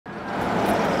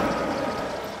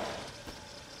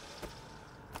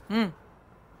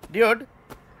Dude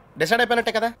decide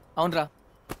అయిపోయినట్టే కదా? అవునరా,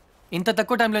 ఇంత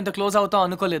తక్కువ టైంలో ఇంత క్లోజ్ అవుతాం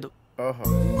అనుకోలేదు. ఓహో,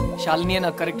 శాలిని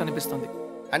నాకు కరెక్ట్ అనిపిస్తుంది.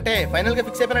 అంటే ఫైనల్ గా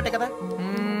ఫిక్స్ అయిపోయినట్టే కదా?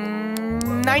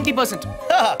 90%.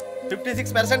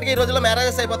 56% కి ఈ రోజుల్లో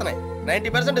మ్యారేజెస్ అయిపోతున్నాయి.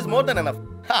 90% ఇస్ మోర్ దెన్ ఎనఫ్.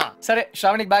 సరే,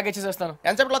 శ్రావణికి బ్యాగ్ ఇచ్చేసి వస్తాను.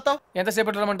 ఎంతసేపట్లో వస్తావు?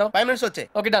 ఎంతసేపట్లో రమ్మంటావు? 5 minutes వచ్చాయి.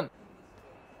 Okay, done.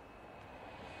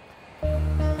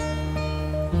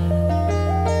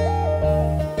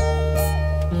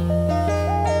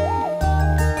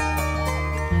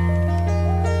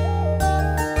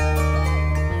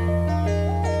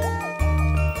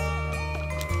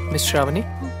 Miss Shravani?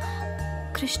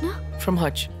 Krishna? From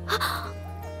Hutch.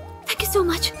 Thank you so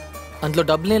much. అందులో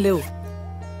డబ్బులే లేవు.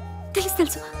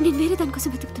 తెలుసు, నేను వేరే దానికోసం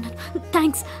వెతుకుతున్నాను.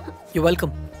 థ్యాంక్స్. You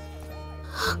welcome.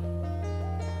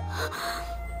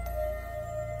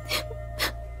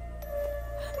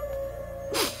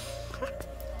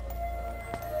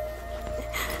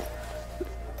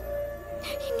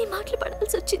 ఇన్ని మాటలు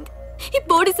పడాల్సి వచ్చింది ఈ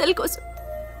బాడీ సెల్ కోసం.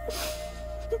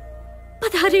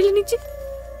 16 ఏళ్ళ నుంచి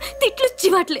తిట్లు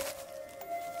చివాట్లే.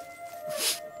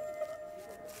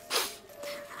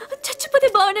 చచ్చిపోతే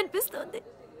బాగుండనిపిస్తోంది,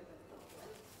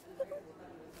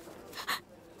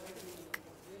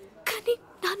 కానీ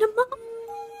నానమ్మ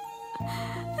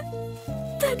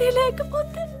తనే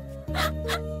లేకపోతే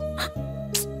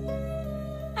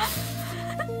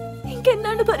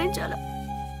ఇంకెన్నాళ్ళు భరించాలా?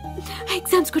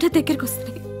 ఎగ్జామ్స్ కూడా దగ్గరకు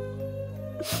వస్తున్నాయి.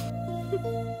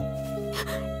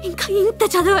 ఇంకా ఇంత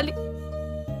చదవాలి.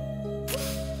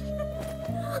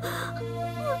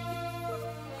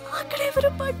 అక్కడ ఎవరు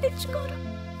పట్టించుకోరు.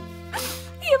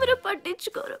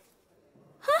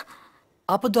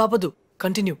 ఆపద్దు,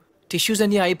 కంటిన్యూ. టిష్యూస్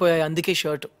అన్నీ అయిపోయాయి, అందుకే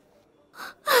షర్ట్.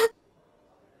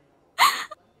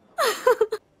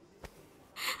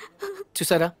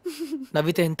 చూసారా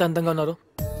నవ్వితే ఎంత అందంగా ఉన్నారో?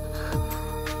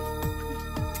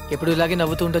 ఎప్పుడు ఇలాగే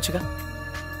నవ్వుతూ ఉండొచ్చుగా.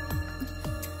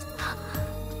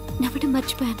 నవ్వడం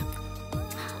మర్చిపోయాను.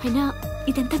 అయినా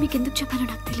ఇదంతా మీకు ఎందుకు చెప్పానో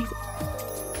నాకు తెలియదు.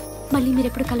 మళ్ళీ మీరు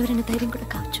ఎప్పుడు కలవరన్న ధైర్యం కూడా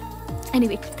కావచ్చు.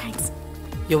 Anyway, thanks.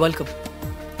 You welcome.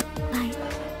 Bye.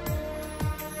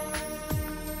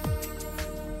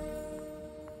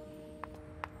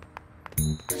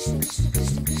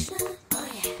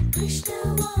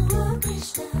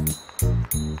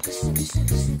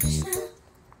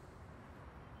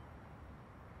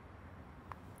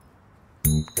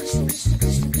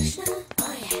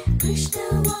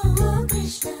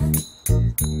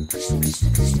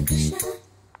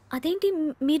 అదేంటి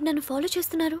మీరు నన్ను ఫాలో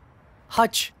చేస్తున్నారు?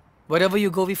 Hutch, wherever you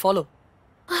go we follow.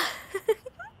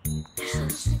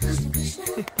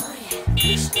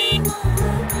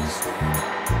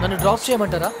 నన్ను డ్రాప్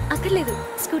చేయమంటారా? అక్కర్లేదు,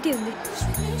 స్కూటీ ఉంది.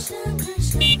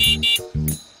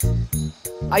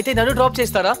 అయితే నన్ను డ్రాప్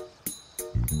చేస్తారా?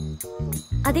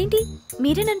 అదేంటి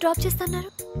మీరే నన్ను డ్రాప్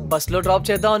చేస్తున్నారు? బస్లో డ్రాప్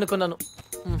చేద్దాం అనుకున్నాను.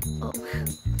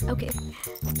 ఓకే.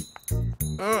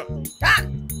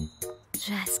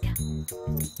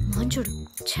 చూడు,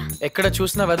 ఎక్కడ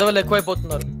చూసినా వెదవలు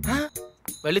ఎక్కువైపోతున్నారు.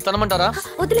 వెళ్ళి తనమంటారా?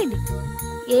 వదిలేండి,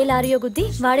 ఏ లారీయో గుద్ది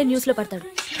వాడే న్యూస్ లో పడతాడు.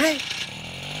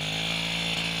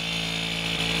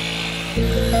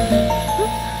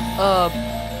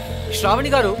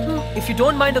 శ్రావణి గారు, ఇఫ్ యూ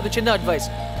డోంట్ మైండ్ ఒక చిన్న అడ్వైస్.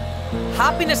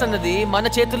 హ్యాపీనెస్ అన్నది మన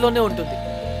చేతుల్లోనే ఉంటుంది.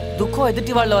 దుఃఖం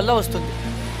ఎదుటి వాళ్ళ వల్ల వస్తుంది.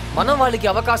 మనం వాళ్ళకి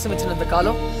అవకాశం ఇచ్చినంత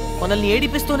కాలం మనల్ని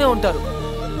ఏడిపిస్తూనే ఉంటారు.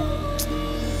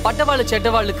 పడ్డవాళ్ళు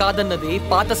చెడ్డవాళ్ళు కాదన్నది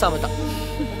పాత సామెత.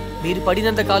 మీరు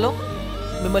పడినంత కాలం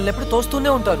మిమ్మల్ని ఎప్పుడు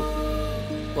తోస్తూనే ఉంటారు.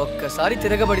 ఒక్కసారి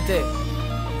తిరగబడితే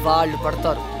వాళ్ళు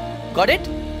పడతారు. Got it?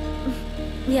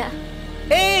 యా.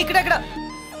 ఏ ఇక్కడ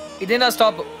ఇదే నా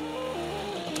స్టాప్.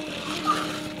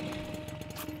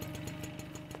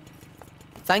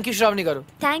 థ్యాంక్ యూ శ్రావణి గారు.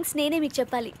 థ్యాంక్స్ నేనే మీకు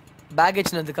చెప్పాలి. బ్యాగ్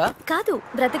ఇచ్చినందుక కాదు,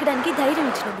 బ్రతకడానికి ధైర్యం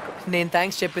ఇచ్చినందుకు. నేను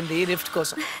థ్యాంక్స్ చెప్పింది లిఫ్ట్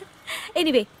కోసం.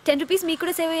 ఎనీవే, 10 రూపీస్ మీకు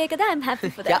కూడా సేవ్ అయ్యాయి కదా. I'm happy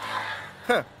for that.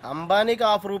 అంబానీకి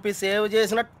 ₹1 save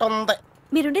చేసినట్టుంది.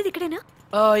 మీరుండేది ఇక్కడేనా?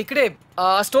 ఇక్కడే,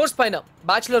 స్టోర్స్ పైన,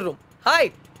 బ్యాచులర్ రూమ్. హాయ్,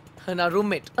 నా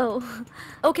roommate.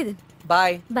 Okay then,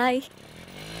 bye. Bye.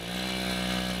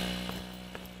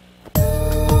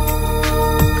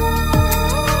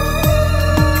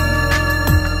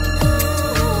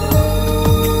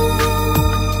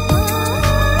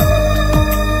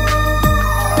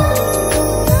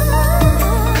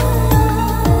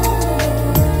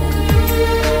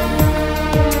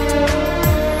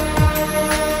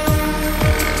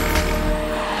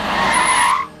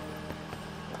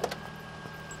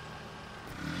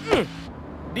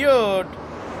 Dude,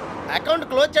 account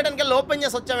close చేయడానికి ఓపెన్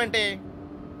చేసి వచ్చావేంటి?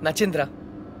 నచ్చింద్రా.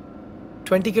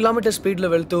 20 కిలోమీటర్ స్పీడ్లో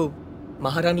వెళ్తూ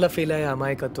మహారాణిలా ఫీల్ అయ్యే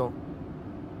అమాయకత్వం,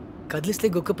 కదిలిస్తే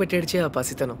గుక్క పెట్టేడ్చే ఆ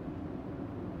పసితనం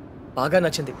బాగా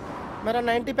నచ్చింది. మరి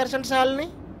 90% శాలని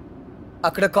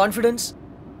అక్కడ కాన్ఫిడెన్స్,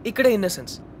 ఇక్కడ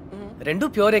ఇన్నసెన్స్, రెండు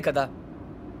ప్యూరే కదా.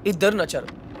 ఇద్దరు నచ్చారు.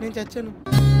 నేను చచ్చాను.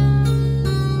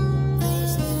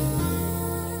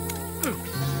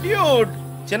 డ్యూడ్,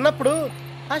 చిన్నప్పుడు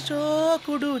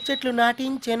అశోకుడు చెట్లు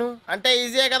నాటించెను అంటే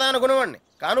ఈజీయే కదా అనుకునేవాడిని.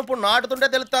 కానీ ఇప్పుడు నాటుతుంటే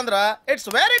తెలుస్తుందిరా, ఇట్స్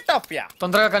వెరీ టఫ్. యా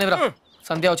తొందరగా కానివ్వరా,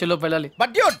 సంధ్య వచ్చేలోపు వెళ్ళాలి.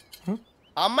 బట్ డ్యూడ్,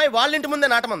 ఆ అమ్మాయి వాళ్ళ ఇంటి ముందే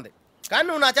నాటమంది, కానీ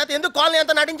నువ్వు నా చేత ఎందుకు కాలనీ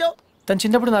అంతా నాటించావు? తను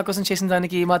చిన్నప్పుడు నా కోసం చేసిన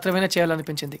దానికి మాత్రమే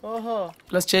చేయాలనిపించింది. ఓహో,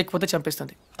 ప్లస్ చేయకపోతే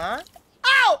చంపేస్తుంది.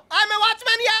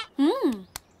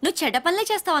 నువ్వు చెడ్డ పనులే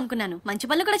చేస్తావు అనుకున్నాను, మంచి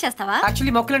పనులు కూడా చేస్తావా?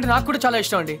 యాక్చువల్లీ మొక్కలంటే నాకు కూడా చాలా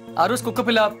ఇష్టం అండి. ఆ రోజు కుక్క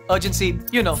పిల్ల, అర్జెన్సీ,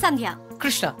 యు నో, సంధ్య,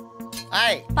 కృష్ణ,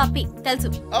 పప్పి తెలుసు.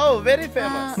 ఓ వెరీ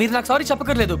ఫేమస్. మీరు నాకు సారీ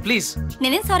చెప్పకర్లేదు ప్లీజ్.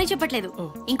 నేనేం సారీ చెప్పట్లేదు.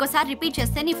 ఇంకోసారి రిపీట్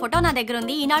చేస్తే నీ ఫోటో నా దగ్గర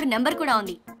ఉంది, ఈనాడు నెంబర్ కూడా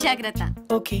ఉంది, జాగ్రత్త.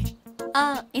 ఓకే.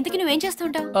 ఇంతకీ నువ్వేం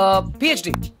చేస్తుంటావు?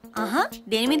 పిహెచ్డి. ఆహా,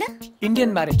 దేని మీద?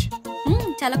 Indian marriage.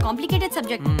 చాలా కాంప్లికేటెడ్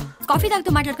సబ్జెక్ట్. కాఫీ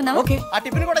తాగుతూ మాట్లాడుకుందాం. ఓకే. ఆ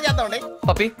టిఫిన్ కూడా చేద్దామండి.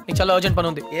 పప్పి, నీకు చాలా అర్జెంట్ పని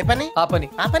ఉంది. ఏ పని? ఆ పని.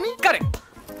 ఆ పని correct.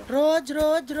 Rose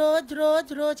rose rose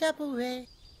rose రోజా పువ్వే.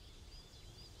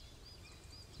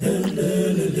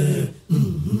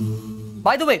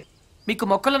 బై ద వే, మీకు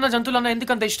మొక్కలన్న జంతువులన్న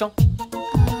ఎందుకంత ఇష్టం?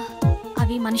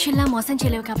 అవి మనుషుల్లా మోసం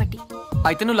చేయలేవు కాబట్టి.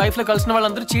 అయితే నువ్వు లైఫ్ లో కలిసిన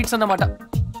వాళ్ళందరూ చీట్స్ అన్నమాట.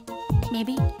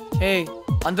 మేబీ. ఏ,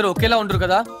 అందరూ ఒకేలా ఉండరు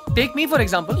కదా. Take me for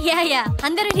example. Yeah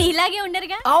అందరూ ఇలాగే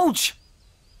ఉండరుగా. ఔచ్.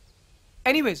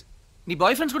 ఎనీవేస్, నీ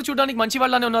బాయ్ ఫ్రెండ్స్ కూడా చూడడానికి మంచి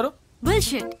వాళ్ళనే ఉన్నారు.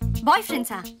 బుల్షిట్. బాయ్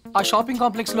ఫ్రెండ్సా? ఆ షాపింగ్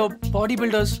కాంప్లెక్స్ లో బాడీ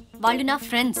బిల్డర్స్. వాళ్ళు నా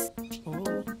friends.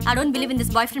 I don't believe in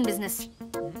this boy friend business.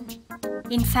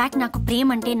 In fact నాకు ప్రేమ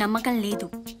అంటే నమ్మకం లేదు.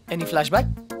 Any flash back?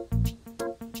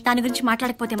 దాని గురించి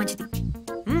మాట్లాడకపోతే మంచిది.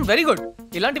 Very good.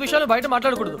 ఇలాంటి విషయాలు బయట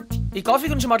మాట్లాడకూడదు. ఈ కాఫీ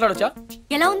గురించి మాట్లాడొచ్చా?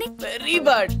 ఎలా ఉంది? Very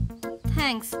bad.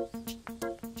 థ్యాంక్స్.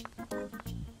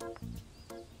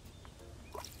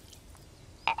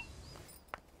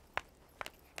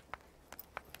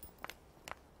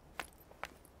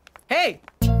 హే,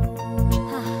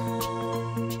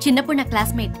 చిన్నప్పుడు నా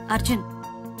క్లాస్మేట్ అర్జున్,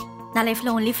 నా లైఫ్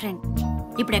లో ఓన్లీ ఫ్రెండ్.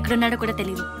 ఇప్పుడు ఎక్కడున్నాడో కూడా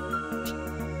తెలియదు.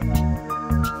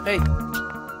 హే,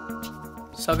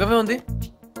 సగమే ఉంది,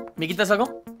 మిగతా సగం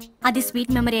అది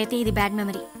స్వీట్ మెమరీ అయితే ఇది బ్యాడ్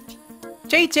మెమరీ.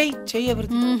 చెయ్యి చెయ్యి చెయ్యి. ఎవరి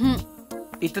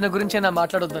ఇతని గురించే నా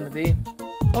మాట్లాడొద్దన్నది.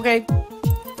 ఓకే.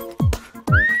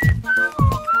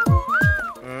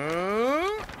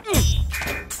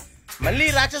 మళ్ళీ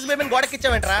రాక్షస్ బేబీని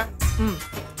గోడకిచ్చావేంట్రా?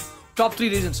 టాప్ 3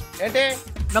 రీజన్స్ ఏంటి?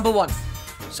 నంబర్ 1,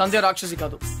 సంధ్య రాక్షసి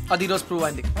కాదు, అది ఈరోజు ప్రూవ్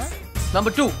అయింది.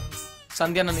 నంబర్ 2,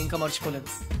 సంధ్య నన్ను ఇంకా మర్చిపోలేదు.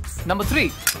 నంబర్ 3,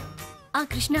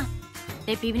 కృష్ణ,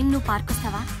 రేపు ఈవినింగ్ నువ్వు పార్క్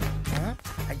వస్తావా?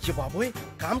 అయ్యో బాబోయ్,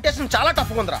 కాంపిటీషన్ చాలా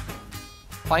టఫ్ ఉందిరా.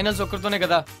 ఫైనల్స్ ఒక్కరితోనే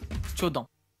కదా, చూద్దాం.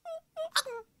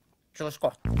 చూసుకో.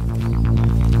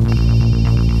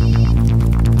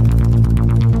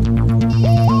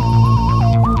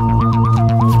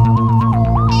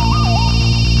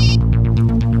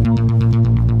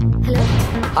 Hello.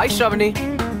 Hi Shravani,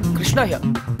 Krishna here.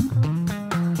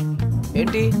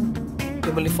 ఏంటి,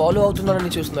 మిమ్మల్ని ఫాలో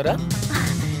అవుతున్నానని చూస్తున్నారా?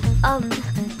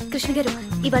 కృష్ణ గారు,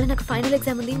 ఇవాళ నాకు ఫైనల్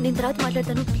ఎగ్జామ్ ఉంది, నేను తర్వాత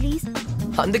మాట్లాడతాను ప్లీజ్.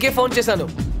 అందుకే ఫోన్ చేశాను,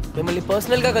 మిమ్మల్ని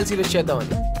పర్సనల్ గా కలిసి విష్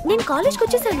చేద్దామని. నేను కాలేజ్కి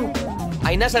వచ్చేసాను.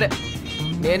 అయినా సరే,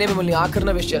 నేనే మిమ్మల్ని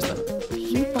ఆఖరిన విష్ చేస్తాను.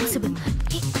 ఇంపాసిబుల్.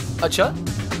 అచ్చా,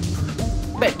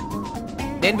 బెట్.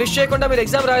 నేను విష్ చేయకుండా మీరు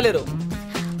exam రాయలేరు.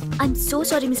 I'm so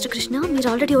sorry mister Krishna, మీరు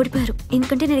ఆల్రెడీ ఓడిపోయారు.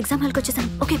 ఎందుకంటే నేను ఎగ్జామ్ హాల్కి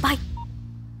వచ్చేసాను. Okay bye.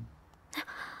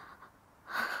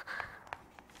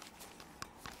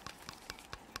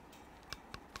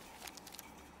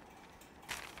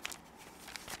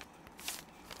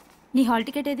 నీ హాల్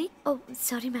టికెట్ ఏది? ఓ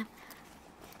సారీ మ్యామ్.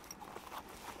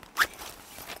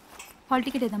 హాల్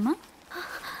టికెట్ ఏదమ్మా?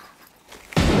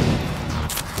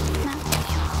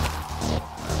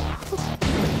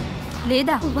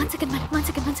 లేదా? One second ma'am, one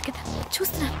second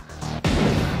చూస్తున్నాను.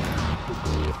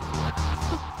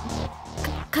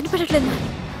 కనిపెట్టట్లేదు మ్యామ్.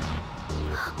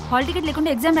 హాల్ టికెట్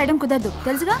లేకుండా ఎగ్జామ్ రాయడం కుదరదు,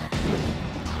 తెలుసుగా?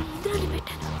 ఇందులోనే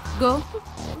పెట్టాను. Go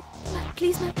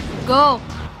please ma'am, go.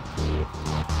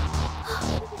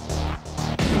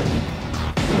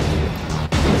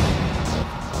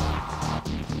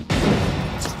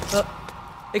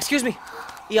 Excuse me,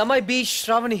 ఈ అమ్మాయి బి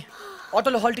శ్రావణి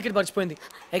ఆటోలో హాల్ టికెట్ మర్చిపోయింది.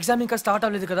 ఎగ్జామ్ ఇంకా స్టార్ట్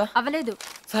అవ్వలేదు కదా? అవ్వలేదు.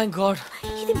 Thank God.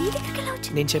 ఇది మీ దగ్గరికి ఎలా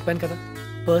వచ్చింది? నేను చెప్పాను కదా,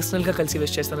 పర్సనల్ గా కలిసి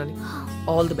విష్ చేస్తానని.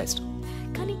 All the best.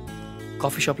 కానీ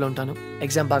కాఫీ షాప్ లో ఉంటాను,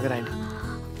 ఎగ్జామ్ బాగా రాయండి.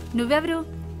 నువ్వెవరు?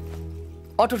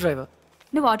 Auto driver.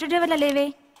 నువ్వు ఆటో డ్రైవర్లా లేవే.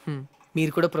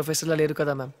 మీరు కూడా ప్రొఫెసర్లా లేరు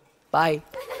కదా ma'am. Bye.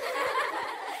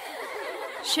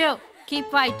 Show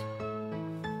keep fight.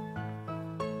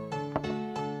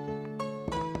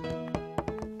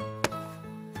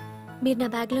 మీరు నా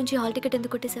బ్యాగ్ నుంచి హాల్ టికెట్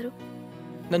ఎందుకు కొట్టేశారు?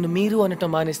 నన్ను మీరు అనటం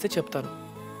మానేస్తే చెప్తాను.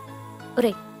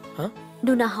 ఒరే, Huh?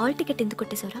 నువ్వు నా హాల్ టికెట్ ఎందుకు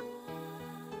కొట్టేశారా?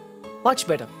 Much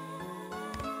better.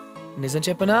 నిజం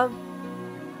చెప్పనా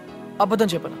అబద్ధం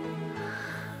చెప్పనా?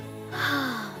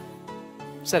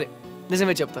 సరే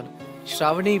నిజమే చెప్తాను.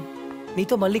 శ్రావణి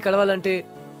నీతో మళ్ళీ కలవాలంటే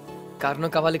కారణం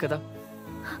కావాలి కదా.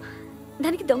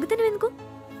 దానికి దొంగతనం ఎందుకు?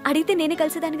 అడిగితే నేనే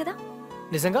కలిసేదాన్ని కదా.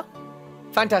 నిజంగా?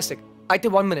 ఫ్యాంటాస్టిక్. అయితే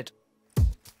 1 minute.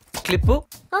 క్లిప్పు,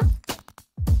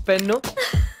 పెన్ను,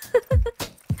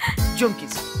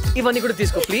 జుమ్కీస్ ఇవన్నీ కూడా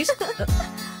తీసుకో ప్లీజ్.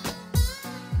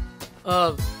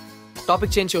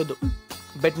 టాపిక్ చేంజ్ చేయొద్దు.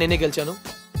 బెట్ నేనే గెలిచాను.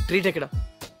 ట్రీట్ ఎక్కడ?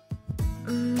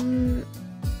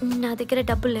 నా దగ్గర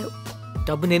డబ్బులు లేవు.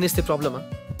 డబ్బు నేనేస్తే ప్రాబ్లమా?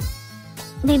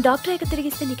 నేను డాక్టర్ అయ్యాక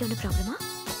తిరిగిస్తే నీకేమైనా ప్రాబ్లమా?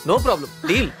 No problem,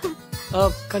 deal.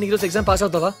 కానీ ఈరోజు ఎగ్జామ్ పాస్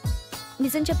అవుతావా?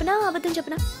 నిజం చెప్పనా అబద్ధం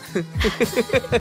చెప్పనా?